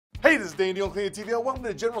Hey, this is Danny on Clean It TV. Welcome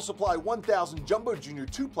to General Supply 1000 Jumbo Junior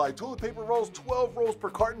 2-ply toilet paper rolls, 12 rolls per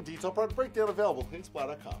carton. Detail product breakdown available at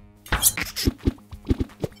cleansupply.com.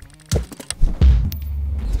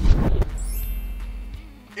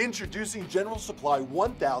 Introducing General Supply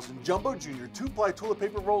 1000 Jumbo Junior 2-ply toilet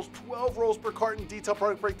paper rolls, 12 rolls per carton. Detail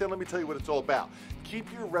product breakdown. Let me tell you what it's all about.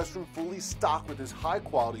 Keep your restroom fully stocked with this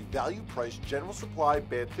high-quality, value-priced General Supply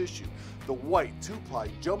bath tissue. The white 2-ply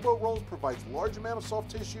jumbo rolls provides large amount of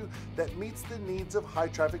soft tissue that meets the needs of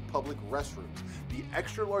high-traffic public restrooms. The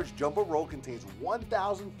extra-large jumbo roll contains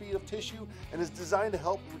 1,000 feet of tissue and is designed to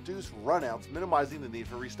help reduce runouts, minimizing the need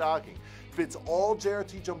for restocking. Fits all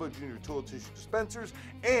JRT Jumbo Junior toilet tissue dispensers,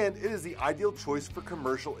 and it is the ideal choice for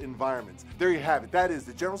commercial environments. There you have it. That is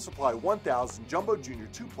the General Supply 1000 Jumbo Junior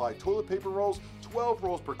 2-ply toilet paper rolls, 12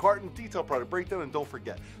 rolls per carton. Detail product breakdown, and don't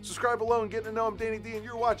forget, subscribe below and get to know I'm Danny D, and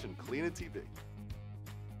you're watching Clean It TV.